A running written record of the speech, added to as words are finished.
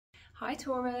Hi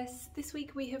Taurus, this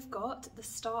week we have got the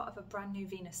start of a brand new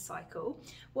Venus cycle.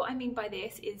 What I mean by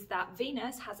this is that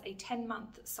Venus has a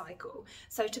 10-month cycle.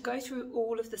 So to go through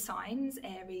all of the signs,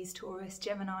 Aries, Taurus,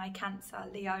 Gemini, Cancer,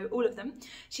 Leo, all of them,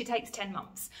 she takes 10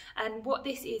 months. And what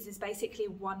this is basically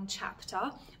one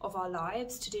chapter of our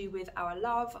lives to do with our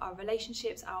love, our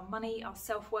relationships, our money, our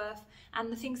self-worth,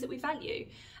 and the things that we value,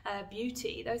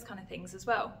 beauty, those kind of things as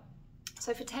well.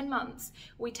 So for 10 months,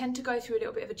 we tend to go through a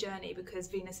little bit of a journey because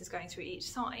Venus is going through each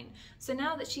sign. So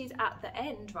now that she's at the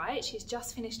end, right, she's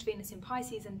just finished Venus in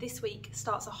Pisces, and this week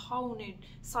starts a whole new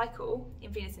cycle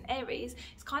in Venus in Aries.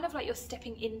 It's kind of like you're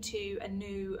stepping into a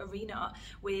new arena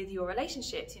with your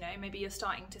relationships. You know, maybe you're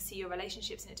starting to see your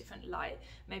relationships in a different light.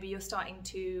 Maybe you're starting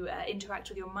to interact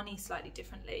with your money slightly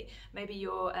differently. Maybe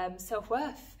your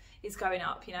self-worth is going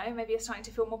up, you know, maybe you're starting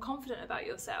to feel more confident about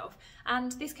yourself.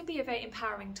 And this can be a very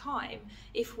empowering time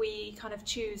if we kind of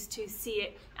choose to see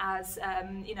it as,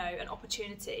 you know, an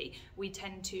opportunity. We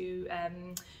tend to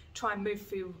try and move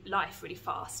through life really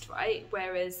fast, right?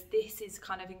 Whereas this is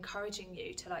kind of encouraging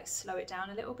you to like slow it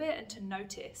down a little bit and to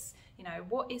notice, you know,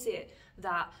 what is it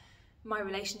that my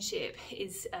relationship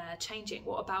is changing?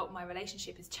 What about my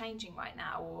relationship is changing right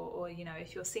now? Or you know,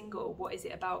 if you're single, what is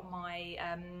it about my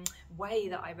way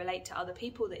that I relate to other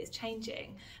people that is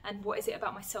changing? And what is it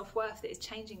about my self-worth that is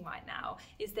changing right now?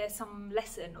 Is there some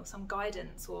lesson or some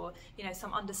guidance or, you know,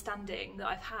 some understanding that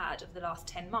I've had of the last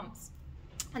 10 months?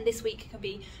 And this week can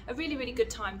be a really, really good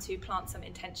time to plant some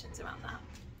intentions around that.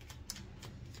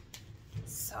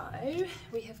 So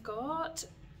we have got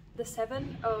the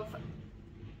Seven of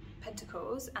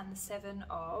Pentacles and the Seven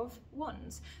of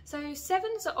Wands. So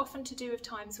sevens are often to do with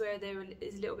times where there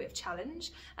is a little bit of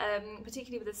challenge,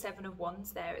 particularly with the Seven of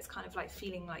Wands there. It's kind of like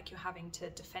feeling like you're having to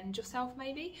defend yourself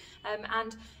maybe,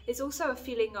 and it's also a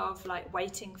feeling of like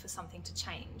waiting for something to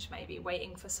change, maybe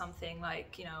waiting for something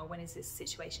like, you know, when is this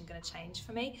situation going to change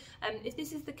for me? If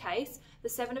this is the case, the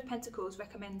Seven of Pentacles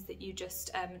recommends that you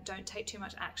just don't take too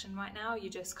much action right now.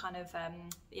 You just kind of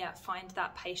yeah, find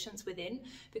that patience within,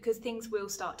 because things will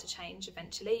start to change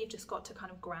eventually. You've just got to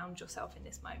kind of ground yourself in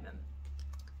this moment.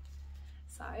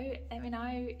 So let me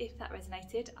know if that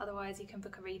resonated. Otherwise you can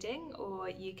book a reading or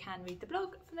you can read the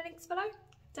blog from the links below.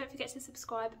 Don't forget to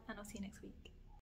subscribe, and I'll see you next week.